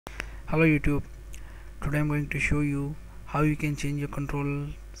Hello YouTube, today I'm going to show you how you can change your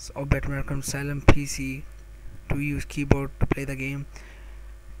controls of Batman Arkham Asylum PC to use keyboard to play the game.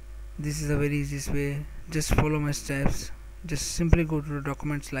 This is a very easiest way. Just follow my steps. Just simply go to the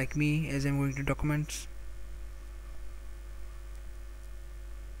documents like me, as I'm going to documents.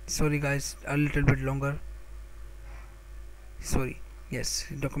 Sorry guys, a little bit longer. Sorry. Yes,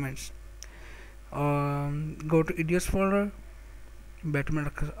 documents. Go to idiots folder, Batman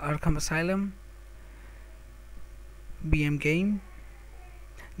Arkham Asylum, BM game.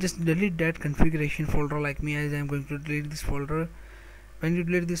 Just delete that configuration folder like me, as I'm going to delete this folder. When you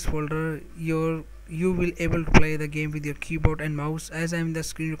delete this folder, you will able to play the game with your keyboard and mouse. As I'm in the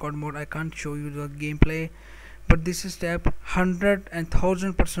screen record mode, I can't show you the gameplay, but this is step 100 and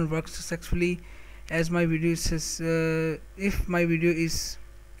 1000% works successfully. As my video says, if my video is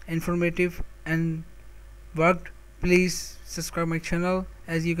informative and worked, please subscribe my channel.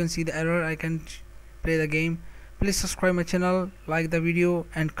 As you can see the error, I can't play the game. Please subscribe my channel, like the video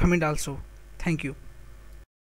and comment also. Thank you.